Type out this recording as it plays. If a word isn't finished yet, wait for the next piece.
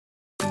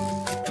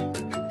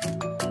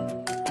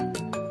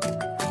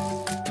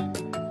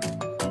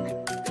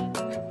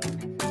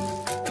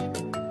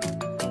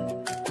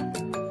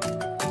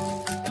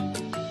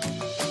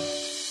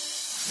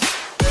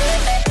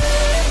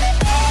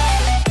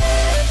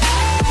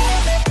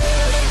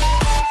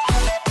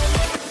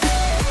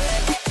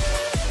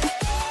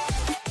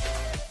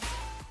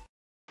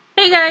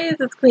Hey guys,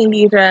 it's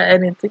Queendija,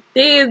 and in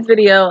today's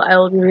video, I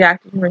will be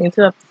reacting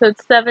to episode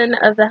 7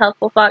 of the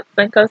Helpful Fox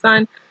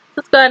Senko-san.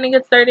 Let's go ahead and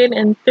get started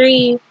in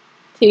 3,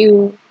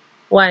 2,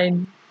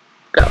 1,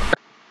 go.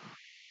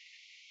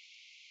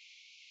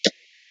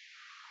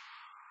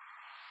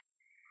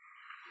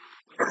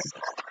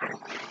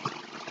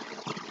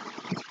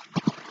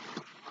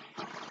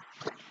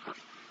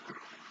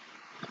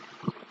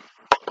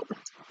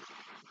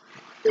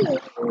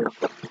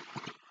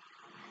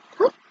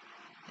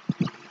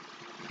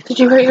 Did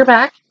you hurt your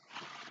back?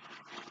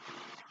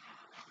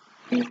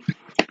 Yeah.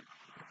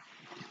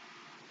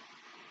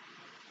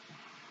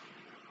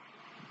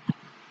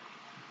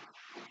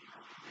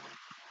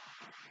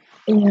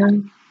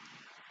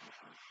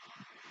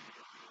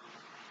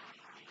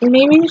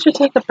 Maybe you should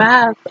take a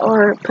bath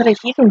or put a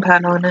heating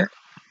pad on it.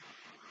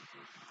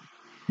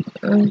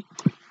 Mm.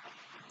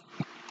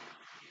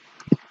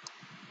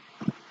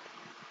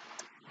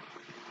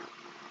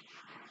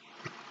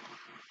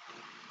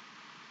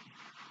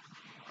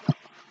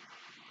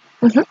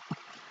 Mm-hmm.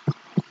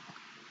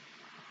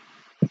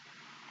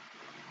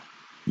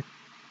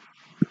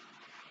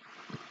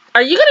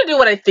 Are you gonna do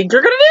what I think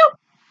you're gonna do?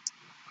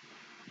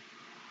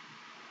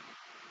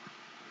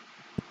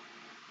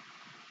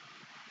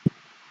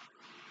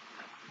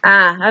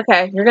 Ah,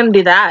 okay. You're gonna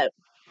do that.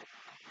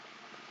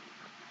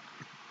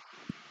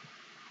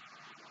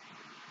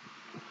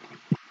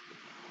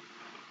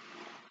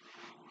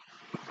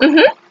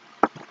 Mm-hmm.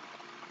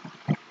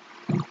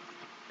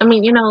 I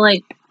mean,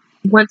 like,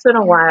 once in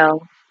a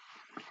while,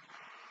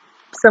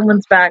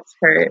 someone's back's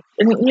hurt.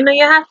 And, you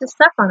have to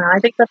step on it. I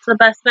think that's the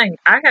best thing.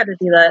 I had to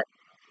do that.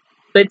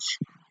 Which,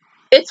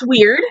 it's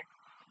weird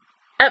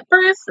at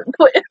first,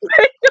 putting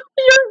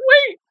your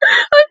weight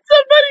on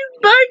somebody's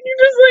back.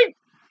 You're just like,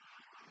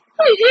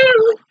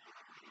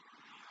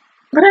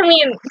 But I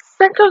mean,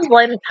 Senko's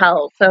light as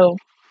hell, so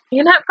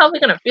you're not probably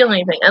gonna feel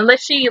anything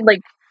unless she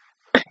like.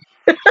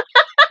 It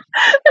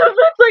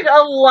puts like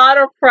a lot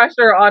of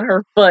pressure on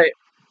her foot.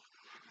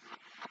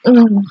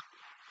 Mm.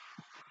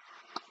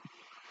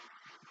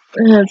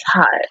 It's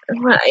hot. I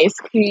want ice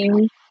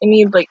cream. I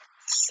need like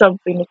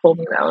something to pull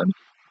me around.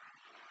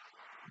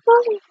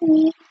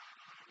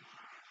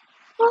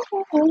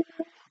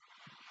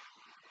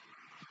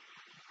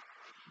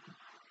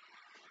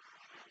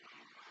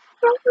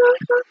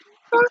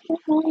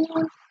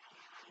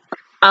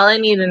 All I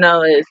need to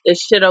know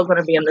is Shido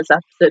gonna be in this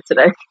episode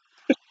today?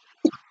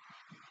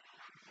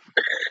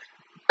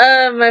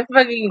 My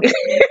fucking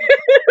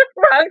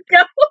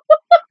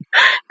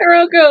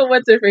Hiroko,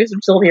 what's her face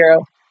from Shield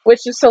Hero,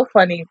 which is so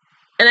funny.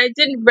 And I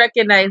didn't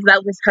recognize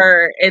that was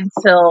her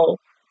until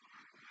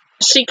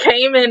she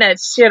came in at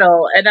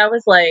Shido, and I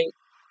was like,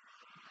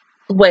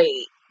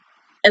 wait.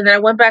 And then I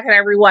went back and I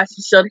rewatched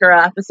the Shield Hero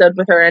episode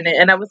with her in it,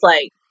 and I was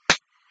like,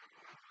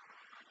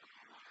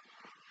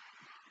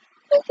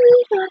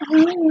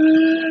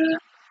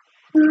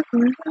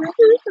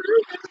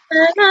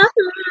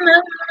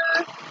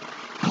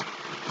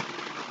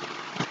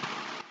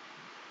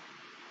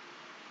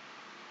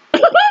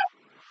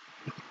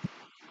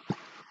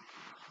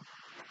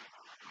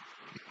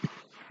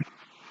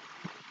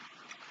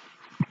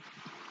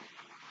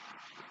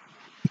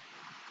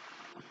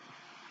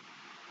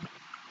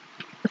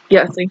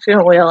 yes, I think she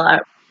don't weigh a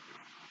lot.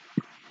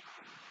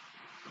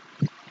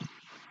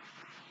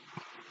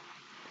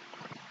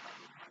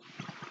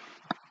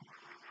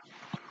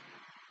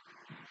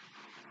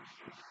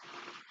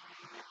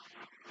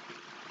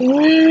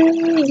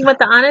 You want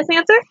the honest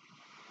answer?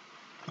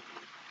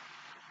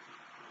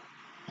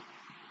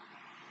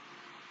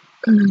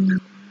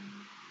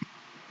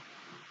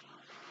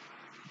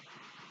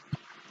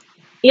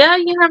 Yeah,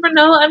 you never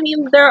know. I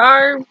mean, there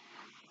are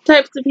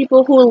types of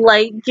people who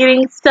like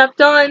getting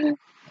stepped on,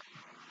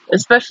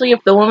 especially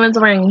if the woman's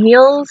wearing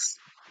heels.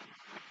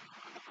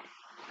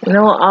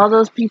 All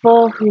those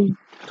people who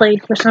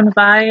played Persona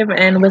 5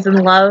 and was in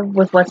love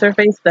with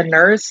what's-her-face, the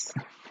nurse.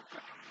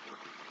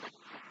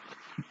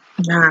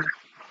 Nah.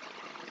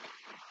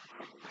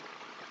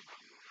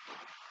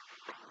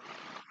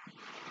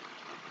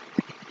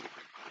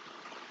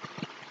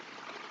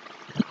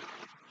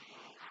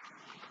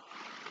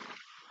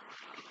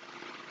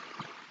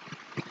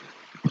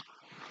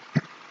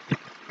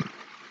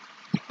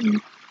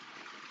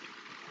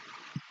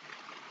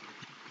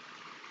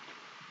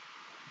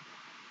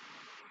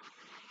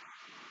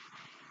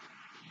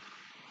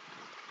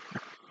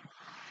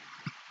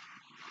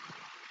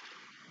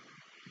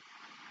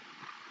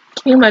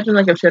 Can you imagine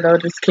like if Shido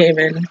just came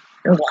in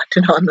and walked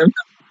in on them?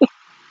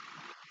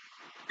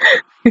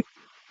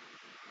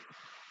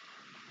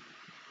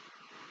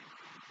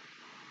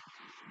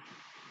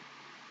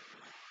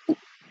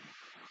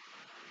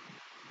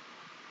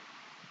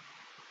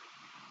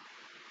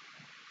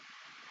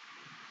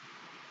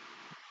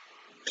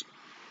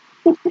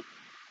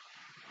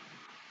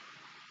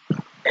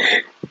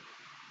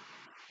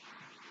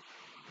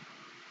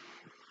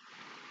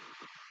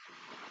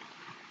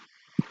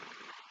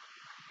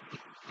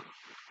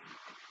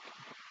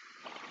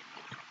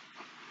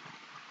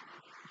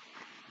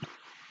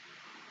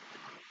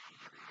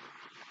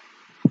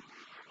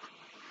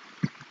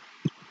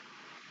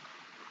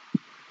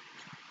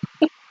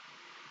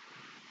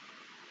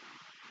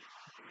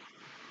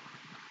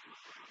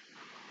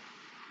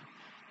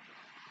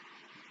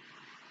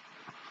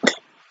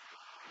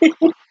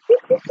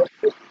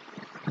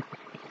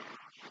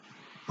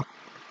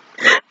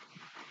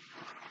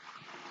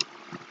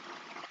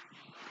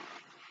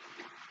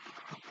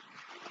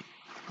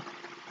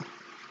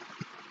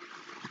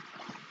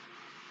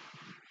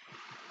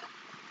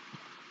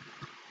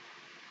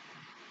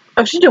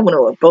 Oh, she's doing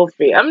it with both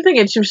feet. I'm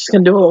thinking she was just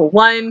gonna do it with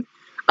one,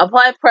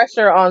 apply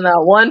pressure on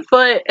that one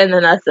foot, and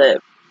then that's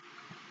it.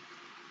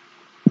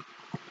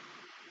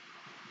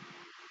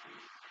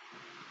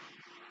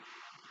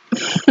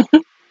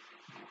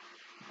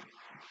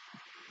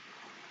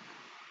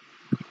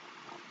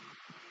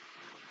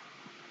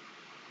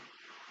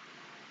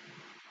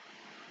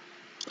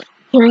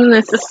 Hearing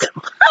this is so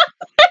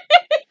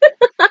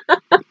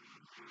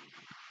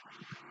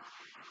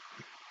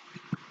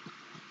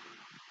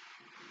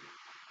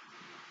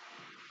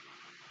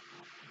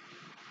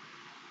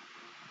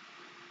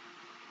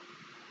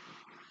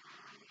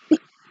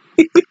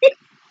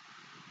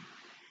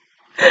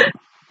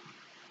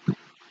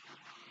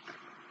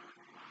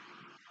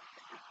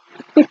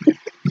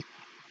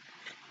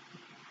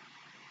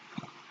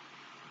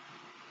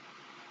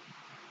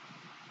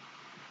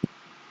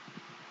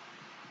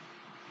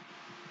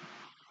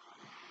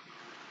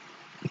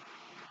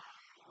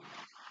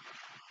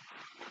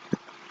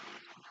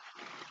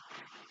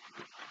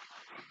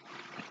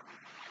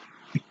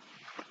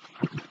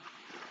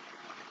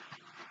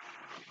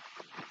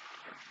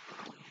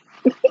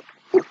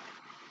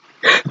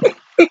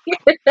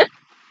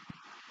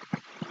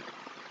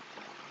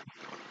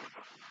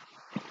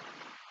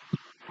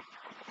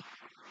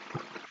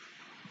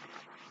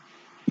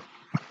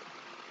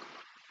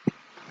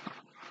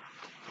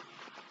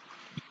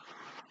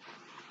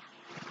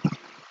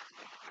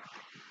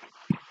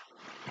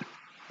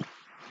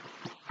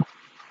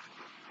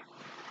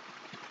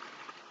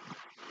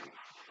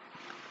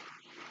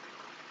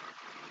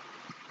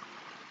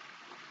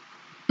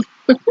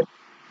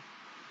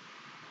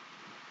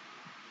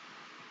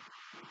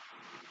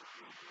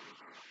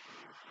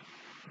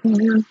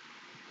yeah.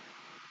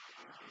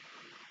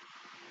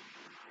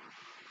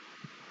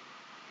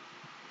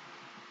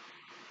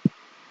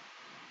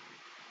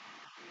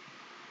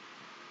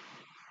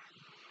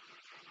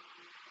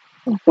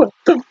 What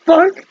the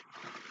fuck?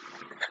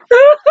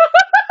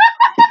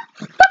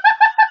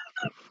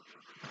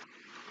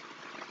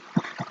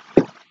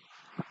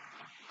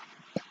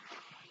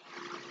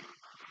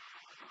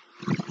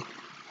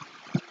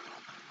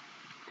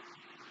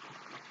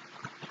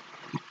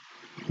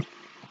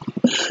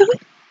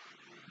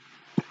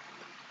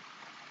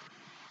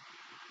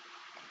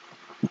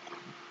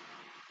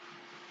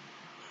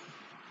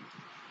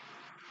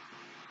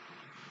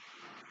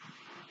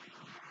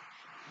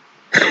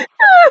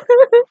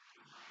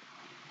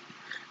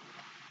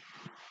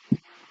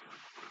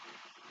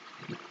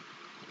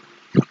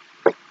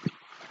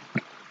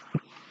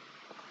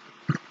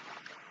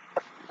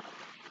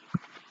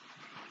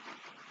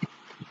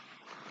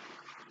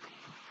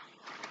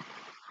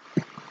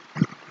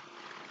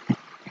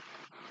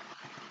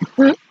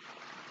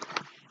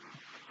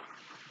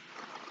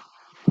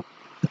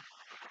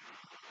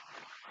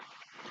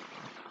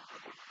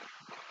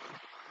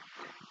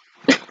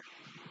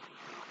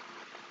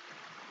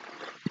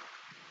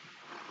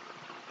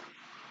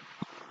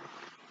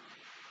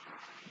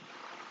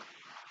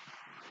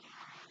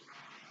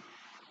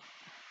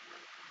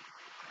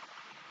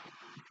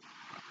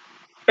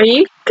 Are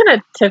you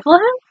gonna tickle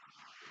him?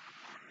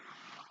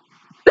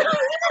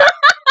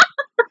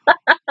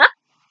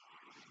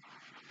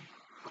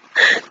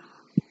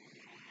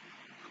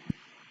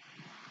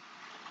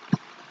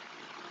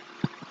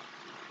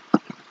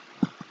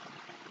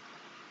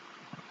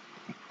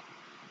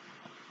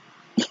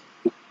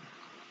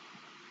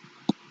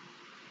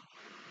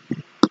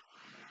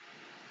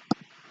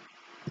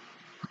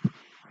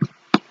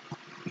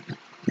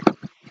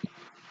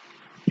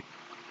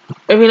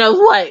 If he knows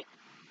what?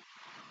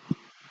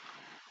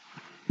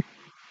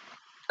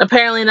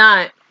 Apparently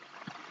not.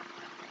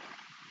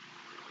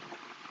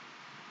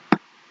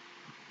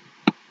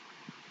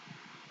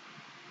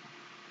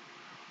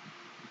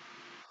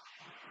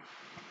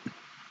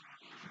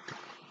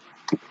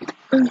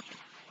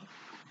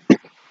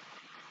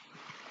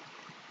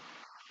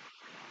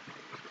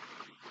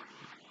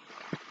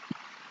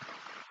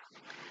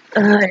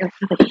 I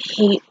really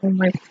hate when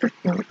my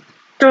freaking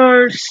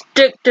doors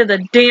stick to the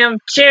damn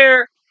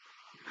chair.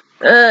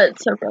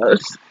 It's so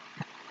gross.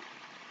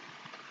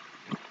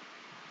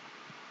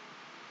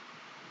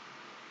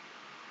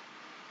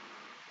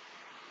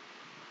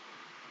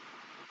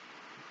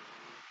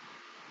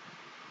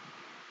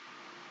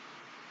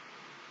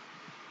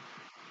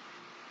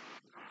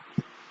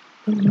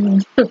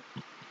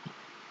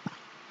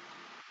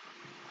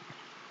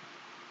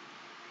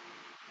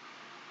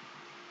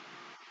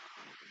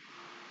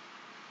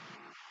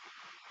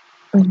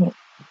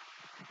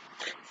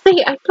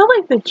 See, I feel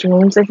like the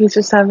dreams that he's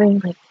just having,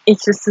 like,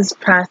 it's just his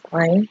past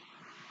life.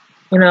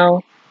 You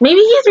know? Maybe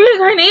he's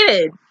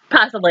reincarnated.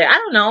 Possibly. I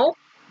don't know.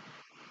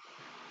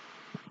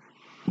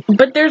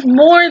 But there's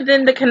more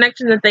than the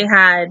connection that they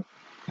had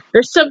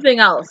There's something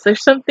else.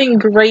 There's something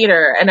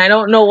greater, and I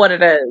don't know what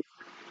it is.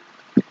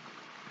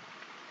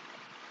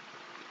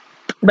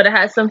 But it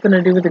has something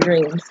to do with the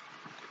dreams.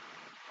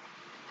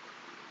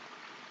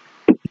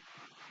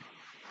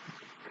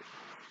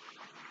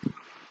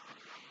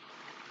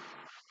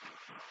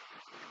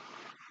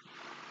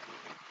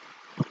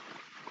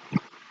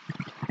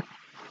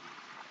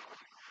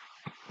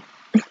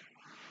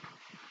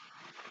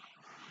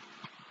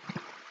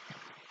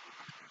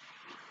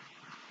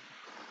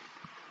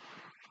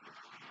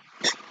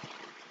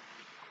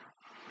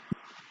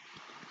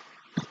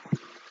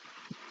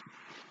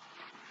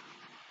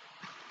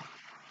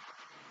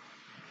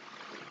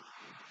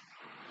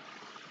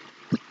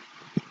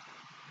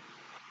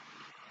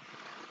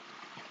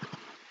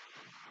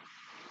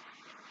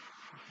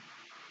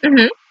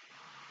 Mm-hmm.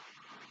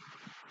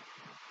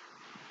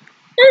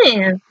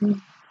 Yeah.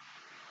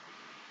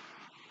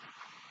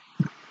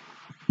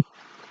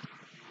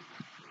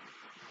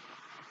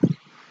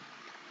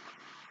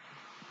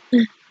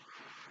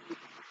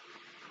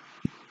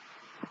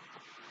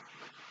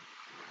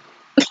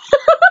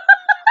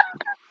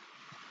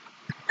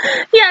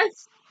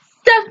 Yes,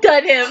 stepped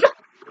on him.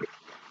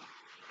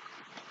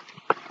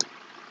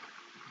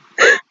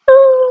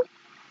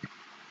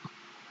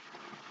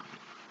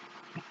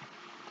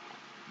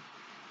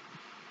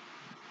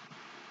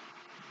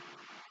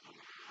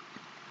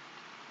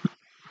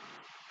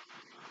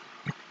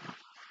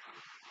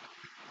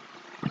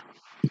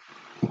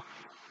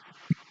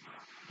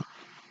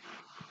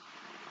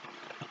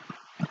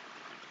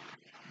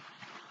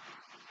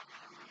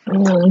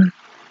 Mm.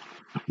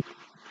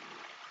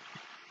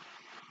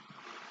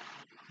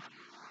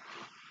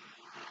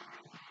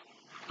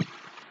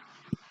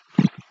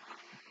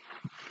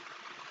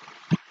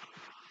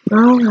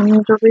 Oh, I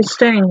think we'll be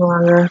staying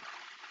longer.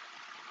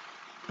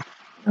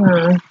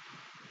 Mm.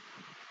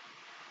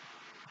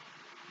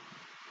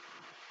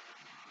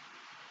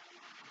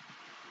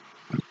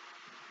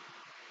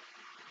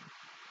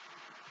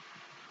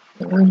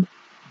 Mm.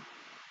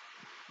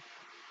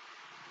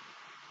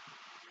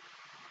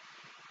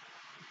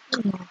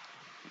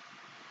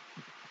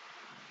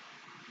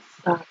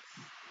 Sucks.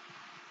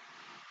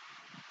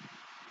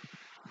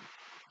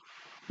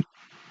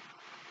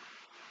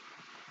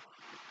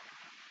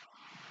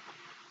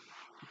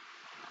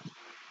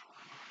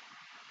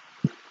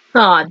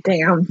 Aw,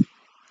 damn.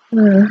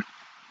 Mm.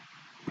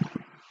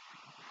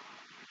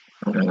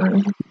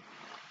 Mm.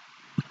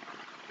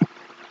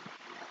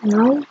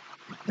 No,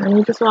 I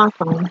need to walk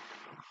home.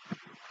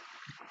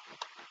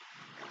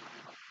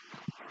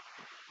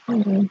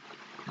 Mm.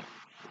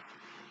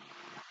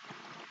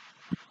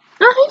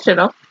 Oh, he should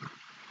have.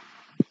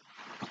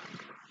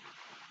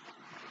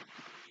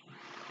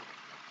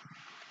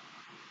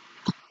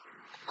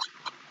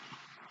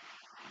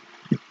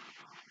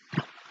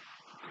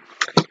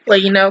 Well,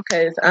 you know,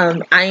 because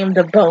I am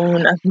the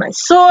bone of my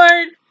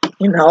sword,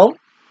 you know.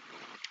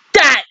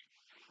 That!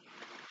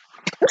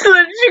 So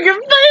that you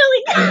can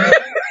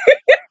finally...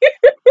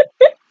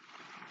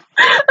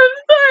 I'm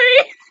sorry.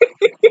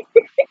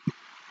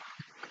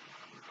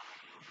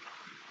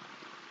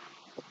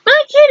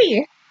 My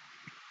kitty.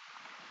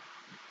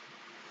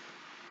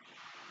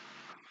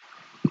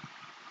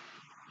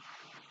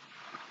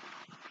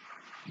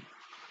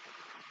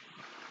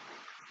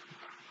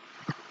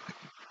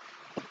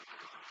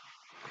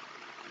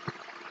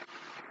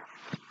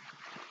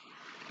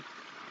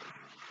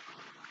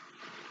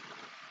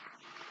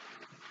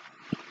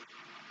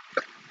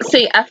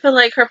 See, I feel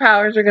like her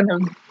powers are gonna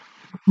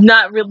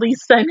not really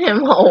send him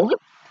home.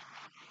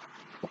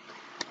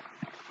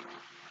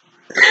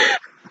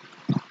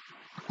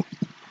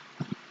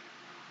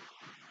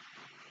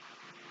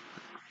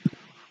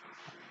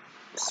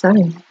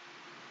 Sunny.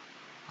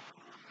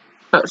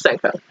 Oh,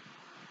 Senko.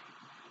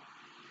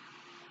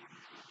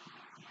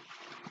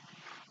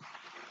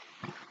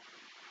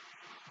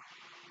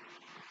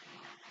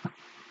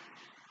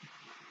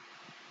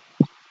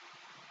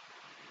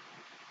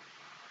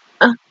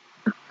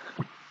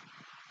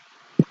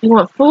 You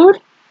want food?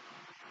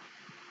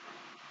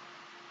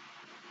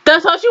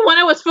 That's all she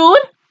wanted was food?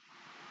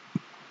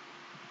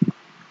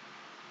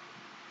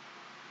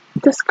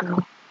 This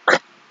girl.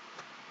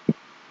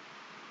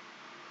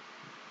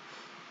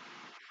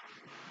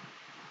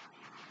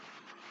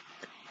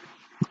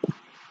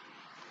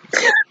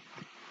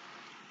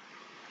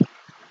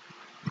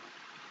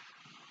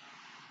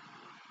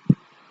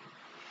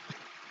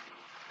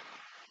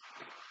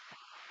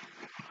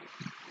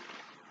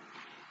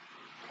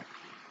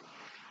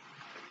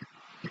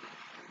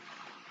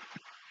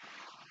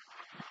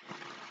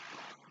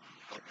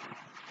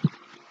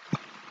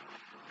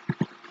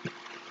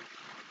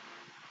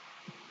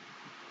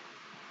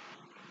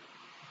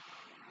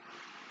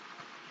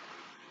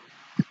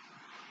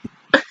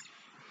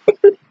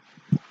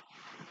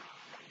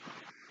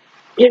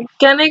 You're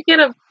gonna get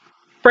a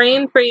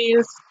brain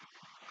freeze.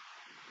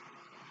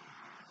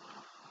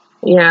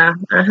 Yeah,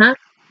 uh-huh.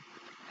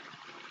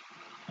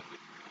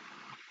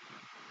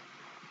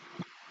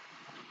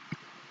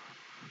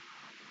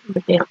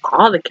 But damn,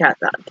 all the cats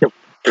out.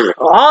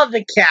 All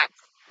the cats.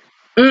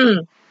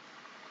 Mm.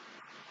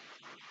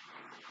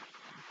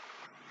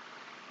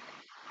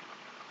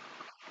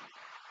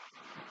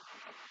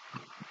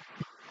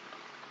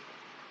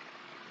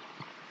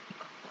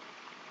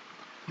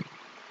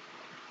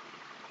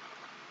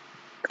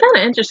 Kind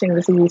of interesting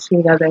to see these two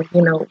together,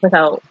 you know,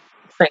 without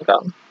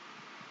Senko.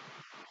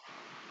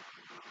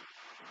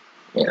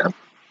 You know,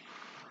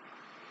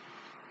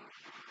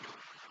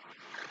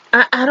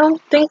 I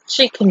don't think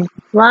she can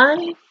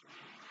fly.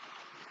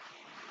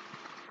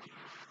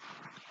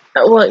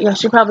 Well, yeah,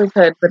 she probably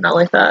could, but not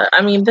like that.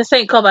 I mean, this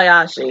ain't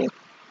Kobayashi,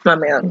 my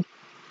man.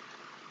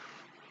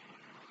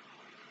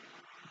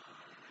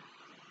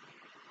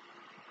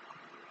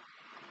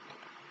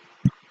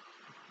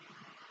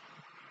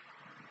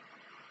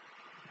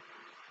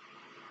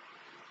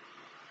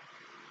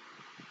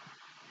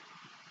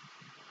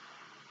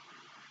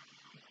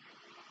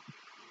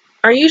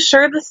 Are you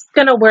sure this is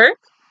gonna work?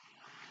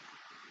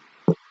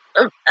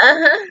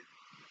 Uh-huh.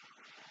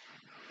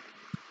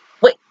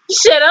 Wait,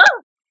 shut up!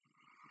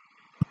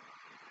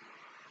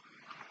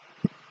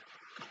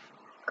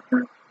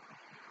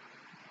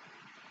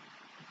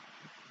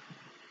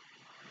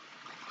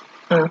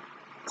 Mm.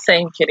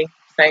 Same, kitty.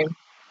 Same.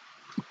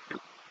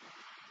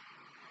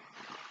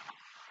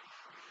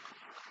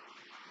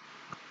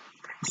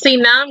 See,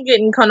 now I'm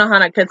getting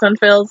Konohana Kitsune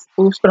feels.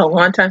 It's been a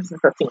long time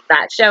since I've seen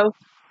that show.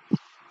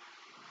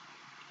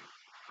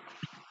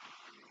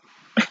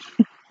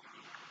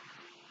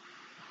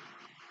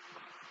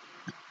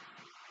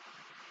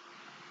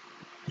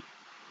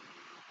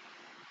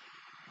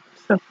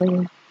 So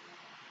funny.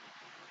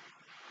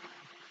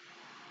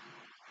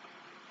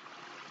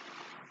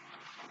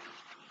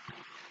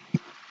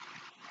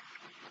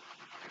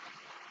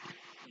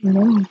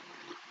 No.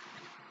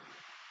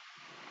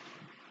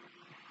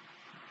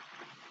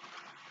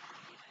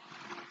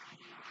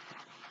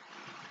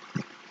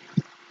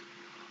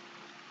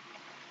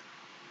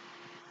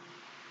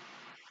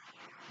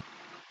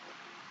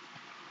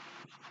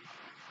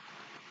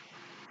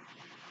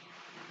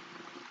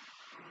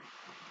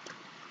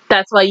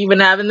 That's why you've been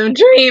having them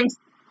dreams.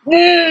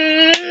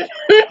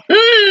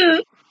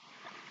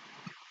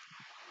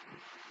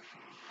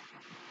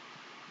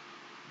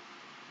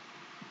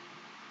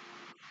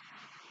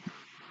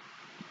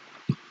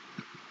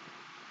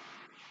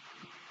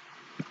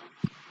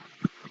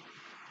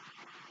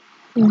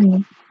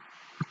 Mhm.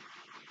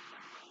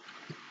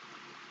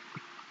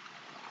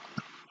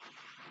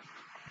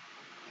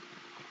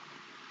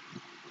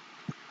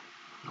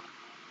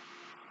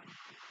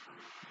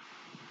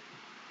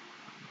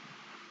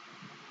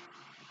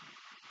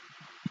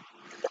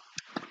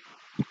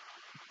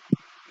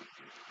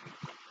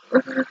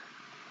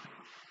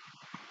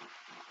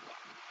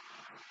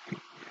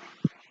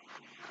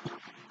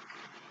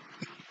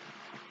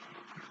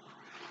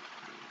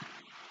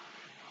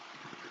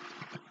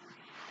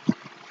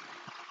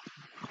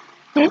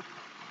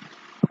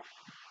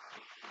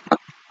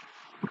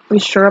 You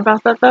sure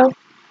about that though?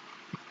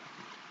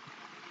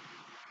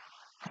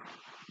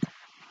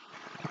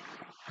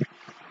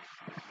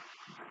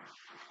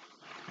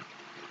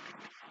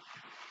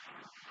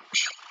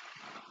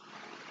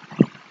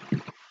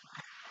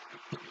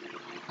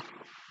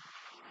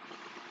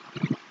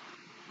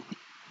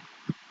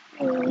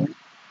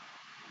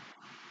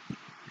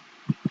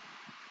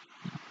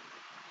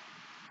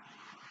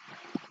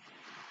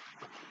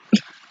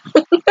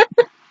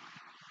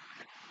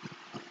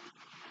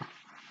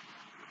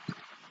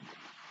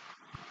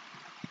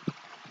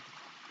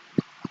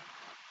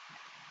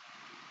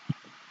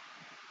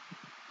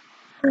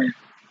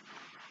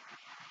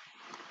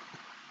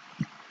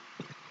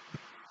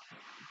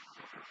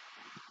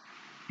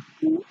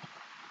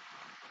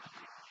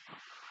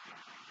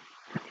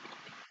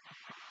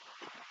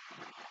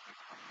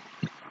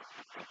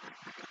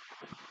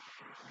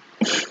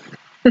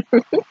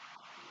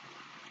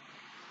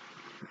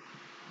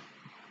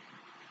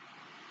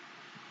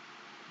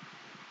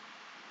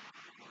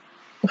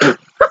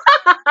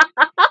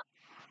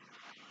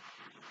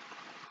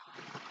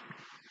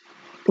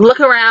 Look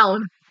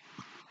around.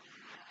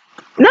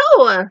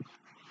 No.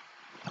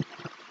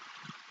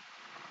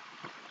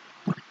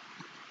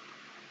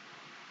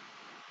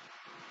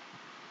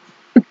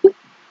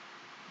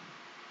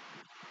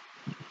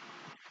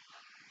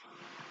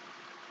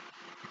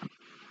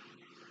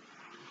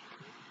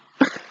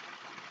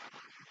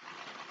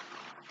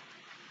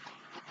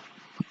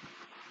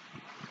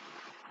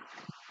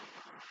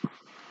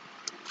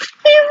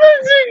 He's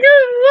such a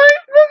good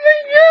wife. Oh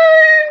my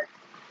god.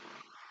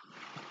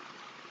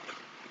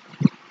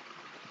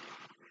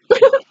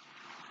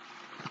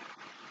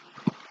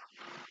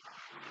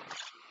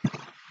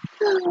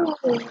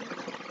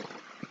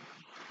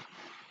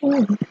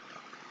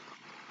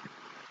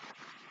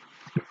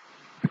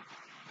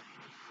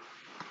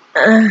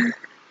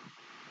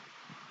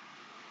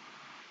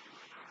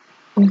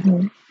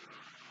 Mm-hmm.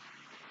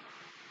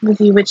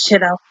 With you with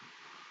shit out.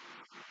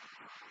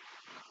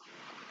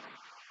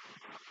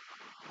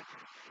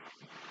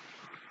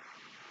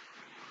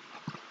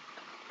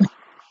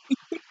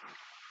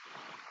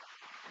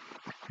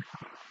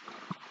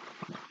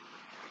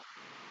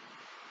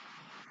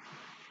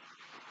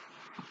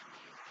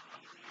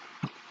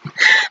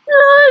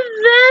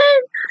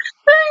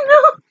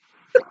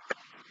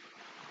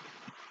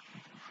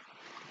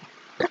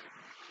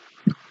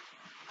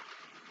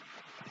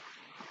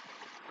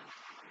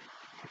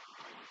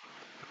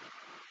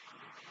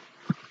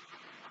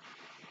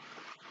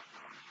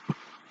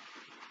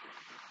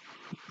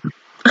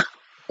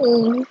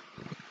 Mm.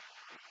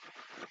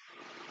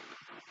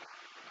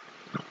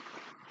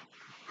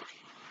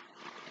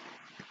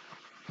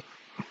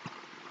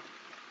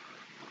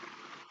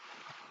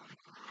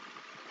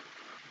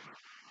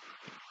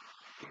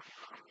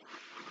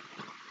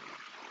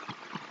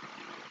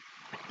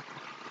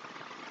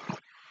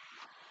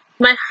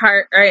 My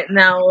heart right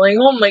now, like,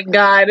 oh my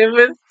god, it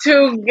was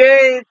too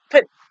good.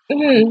 But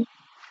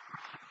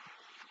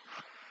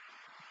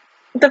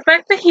the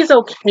fact that he's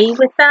okay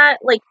with that,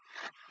 like,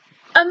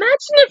 imagine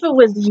if it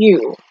was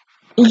you.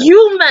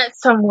 You met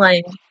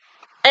someone,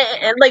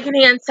 like an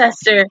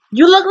ancestor.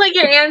 You look like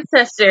your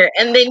ancestor,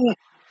 and then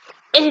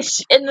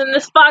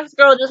this fox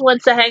girl just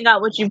wants to hang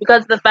out with you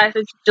because of the fact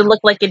that you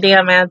look like your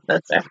damn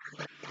ancestor.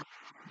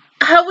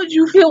 How would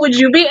you feel? Would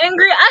you be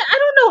angry? I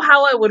don't know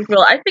how I would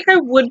feel. I think I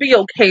would be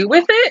okay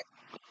with it.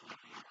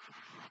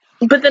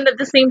 But then at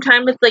the same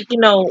time, it's like,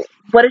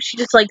 what if she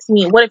just likes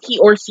me? What if he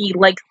or she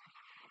likes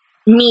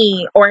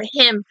me or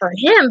him for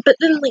him? But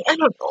then, like, I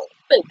don't know.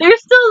 But they're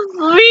still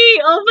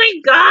sweet. Oh my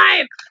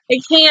god. I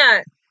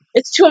can't.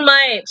 It's too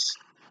much.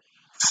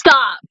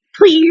 Stop.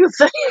 Please.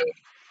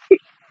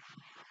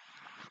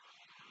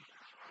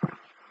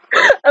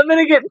 I'm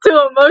gonna get too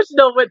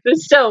emotional with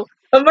this show.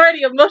 I'm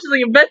already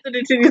emotionally invested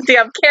into these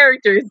damn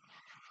characters.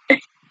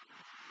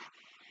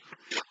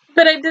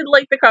 But I did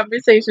like the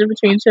conversation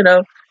between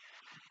Shino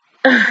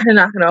and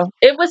Nakano.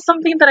 It was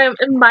something that I,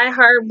 in my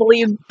heart,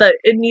 believed that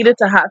it needed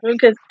to happen,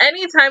 because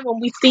anytime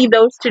when we see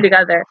those two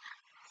together,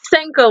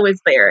 Senko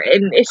is there,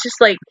 and it's just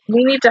like,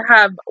 we need to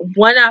have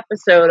one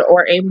episode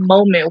or a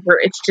moment where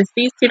it's just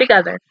these two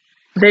together.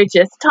 They're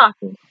just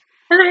talking,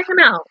 and they're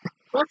hanging out.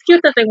 Well, it's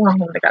cute that they went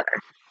home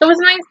together. It was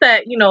nice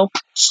that,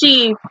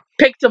 she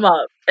picked him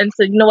up and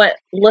said, you know what,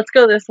 let's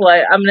go this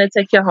way. I'm going to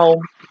take you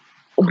home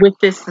with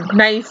this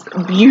nice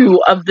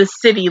view of the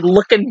city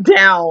looking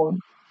down.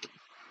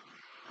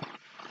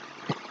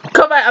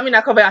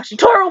 Not Kobayashi.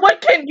 Toru,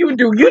 what can you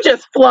do? You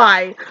just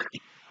fly.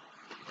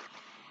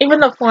 Even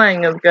though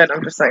flying is good,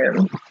 I'm just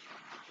saying.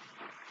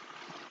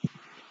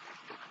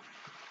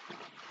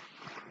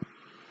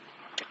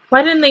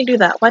 Why didn't they do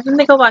that? Why didn't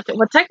they go watch it?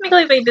 Well,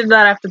 technically they did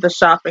that after the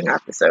shopping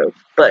episode,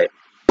 but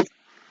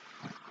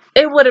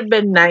it would have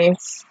been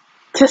nice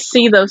to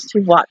see those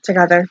two walk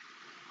together.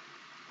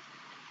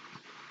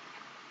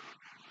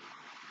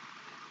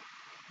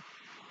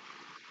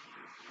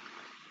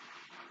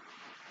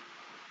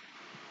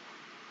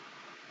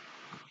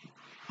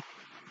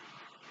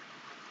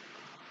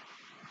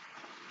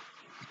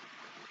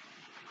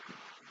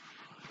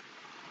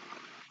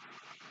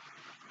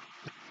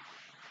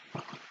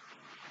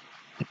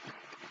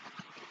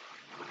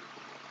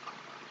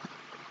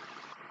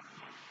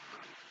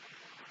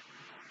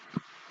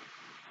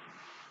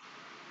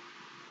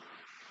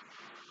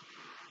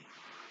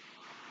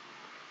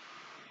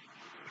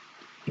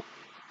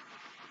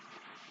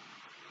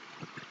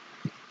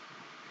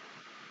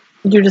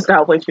 You just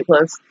got way too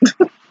close.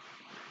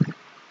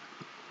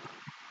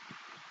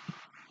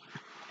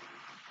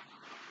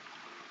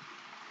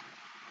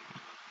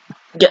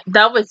 Yeah,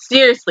 that was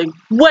seriously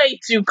way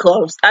too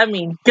close. I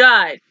mean,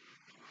 God.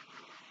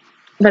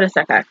 But it's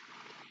okay.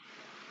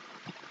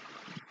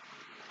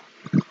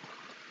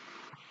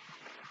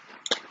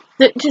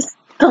 Just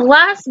the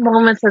last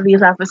moments of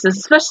these episodes,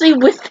 especially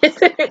with this,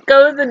 it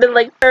goes into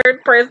like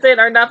third person,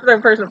 or not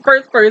third person,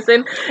 first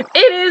person.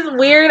 It is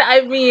weird.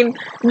 I mean,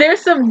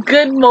 there's some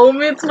good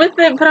moments with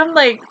it, but I'm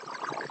like,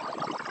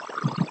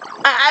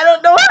 I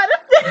don't know how to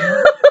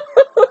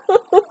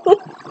feel.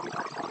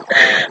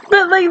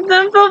 But like,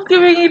 them both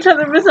giving each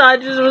other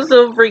massages was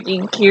so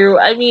freaking cute.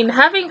 I mean,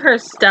 having her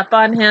step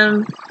on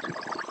him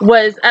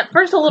was at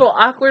first a little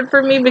awkward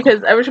for me,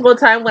 because every single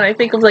time when I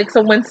think of like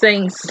someone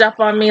saying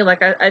step on me,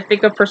 like I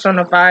think of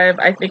Persona 5,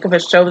 I think of a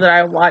show that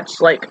I watched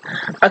like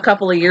a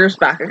couple of years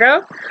back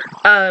ago.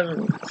 How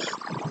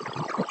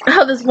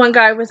this one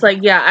guy was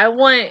like, yeah, I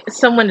want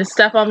someone to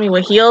step on me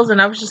with heels, and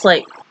I was just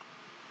like,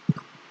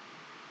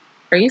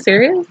 are you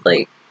serious?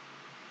 Like,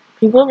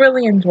 people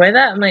really enjoy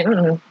that? I'm like,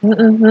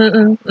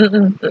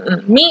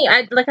 me,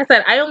 like I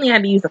said, I only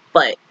had to use a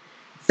foot,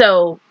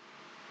 so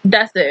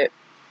that's it.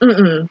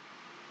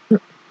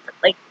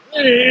 Like,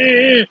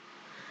 I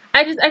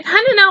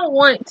kind of now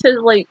want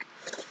to like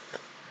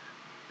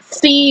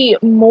see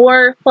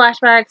more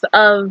flashbacks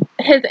of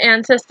his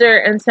ancestor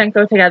and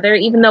Senko together,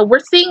 even though we're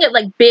seeing it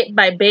like bit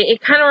by bit.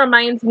 It kind of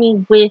reminds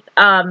me with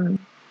the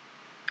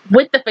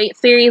Fate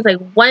series, like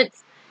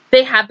once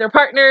they have their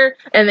partner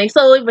and they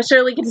slowly but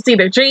surely get to see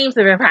their dreams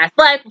of their past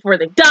life before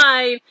they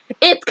died.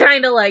 It's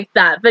kind of like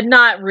that, but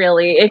not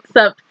really,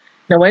 except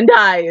no one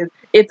dies.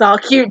 It's all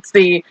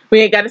cutesy.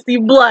 We ain't got to see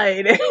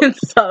blood and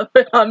stuff.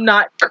 I'm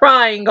not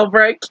crying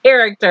over a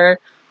character,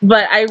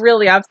 but I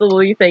really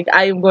absolutely think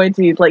I am going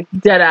to, like,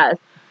 dead ass,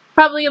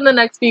 probably in the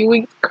next few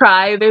weeks,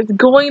 cry. There's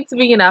going to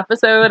be an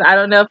episode. I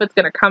don't know if it's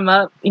going to come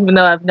up, even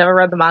though I've never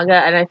read the manga,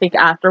 and I think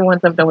after,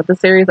 once I'm done with the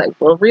series, I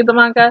will read the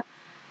manga.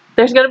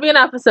 There's going to be an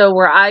episode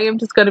where I am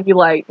just going to be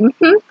like, I'm not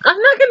going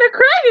to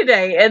cry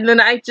today. And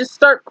then I just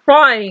start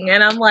crying,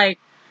 and I'm like,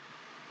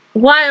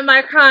 why am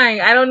I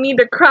crying? I don't need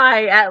to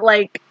cry at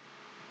like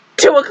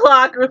 2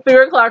 o'clock or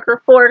 3 o'clock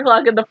or 4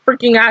 o'clock in the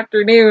freaking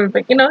afternoon.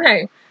 But you know,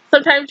 hey,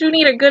 sometimes you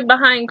need a good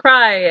behind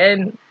cry,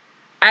 and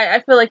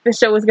I feel like the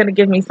show was gonna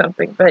give me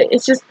something. But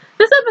it's just,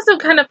 this episode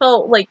kind of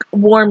felt like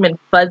warm and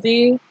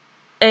fuzzy,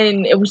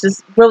 and it was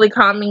just really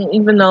calming,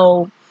 even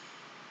though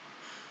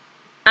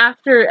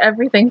after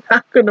everything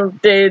Nakuno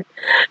did,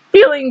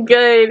 feeling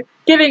good,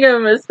 getting a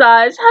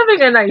massage,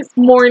 having a nice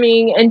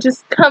morning, and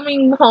just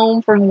coming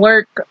home from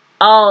work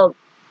all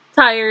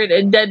tired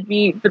and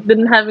deadbeat, but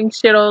then having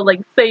Shiro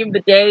like save the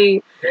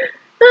day.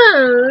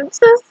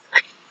 Just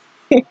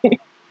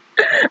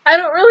I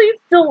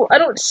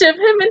don't ship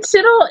him and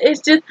Shiro.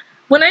 It's just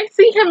when I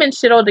see him and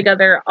Shiro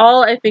together,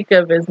 all I think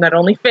of is not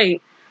only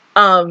fate.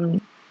 They're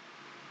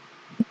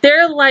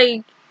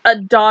like a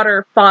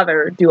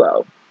daughter-father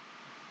duo.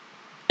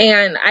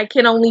 And I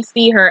can only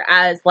see her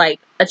as like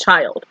a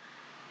child,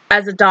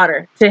 as a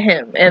daughter to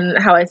him, and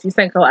how I see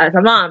Senko as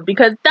a mom,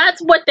 because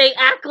that's what they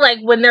act like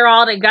when they're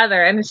all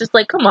together. And it's just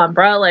like, come on,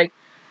 bro, like,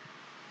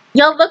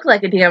 y'all look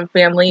like a damn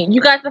family.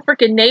 You got the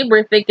freaking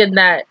neighbor thinking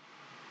that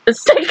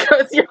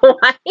Senko's your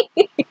wife,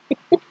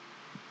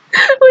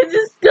 which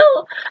is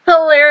still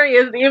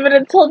hilarious even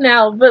until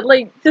now. But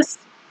like,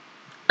 just,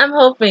 I'm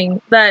hoping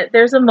that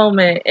there's a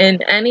moment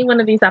in any one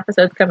of these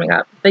episodes coming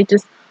up, they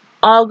just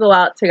all go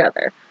out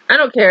together. I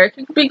don't care. It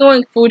could be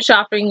going food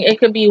shopping. It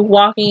could be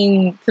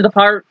walking to the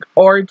park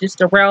or just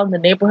around the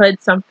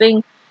neighborhood,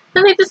 something.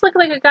 And they just look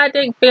like a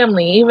goddamn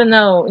family, even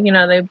though, you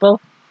know, they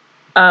both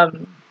are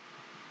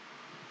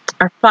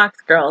fox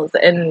girls.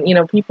 And, you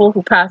know, people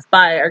who pass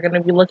by are going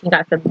to be looking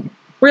at them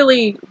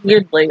really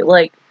weirdly.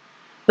 Like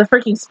the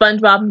freaking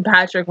SpongeBob and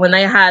Patrick when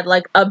they had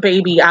like a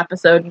baby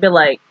episode and be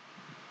like,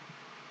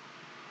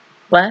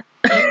 what?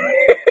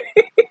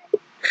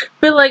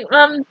 But like,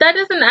 that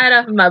doesn't add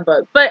up in my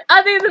book. But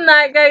other than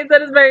that, guys,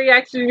 that is my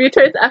reaction review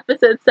towards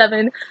episode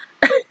 7 of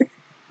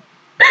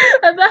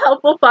The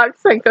Helpful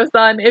Fox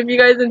Senko-san. If you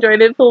guys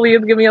enjoyed it,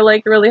 please give me a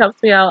like. It really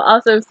helps me out.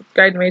 Also,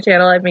 subscribe to my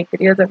channel. I make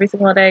videos every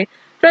single day.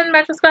 Join the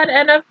Mattress Squad,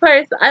 and of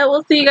course, I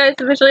will see you guys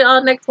officially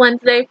all next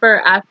Wednesday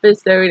for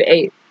episode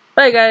 8.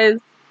 Bye, guys.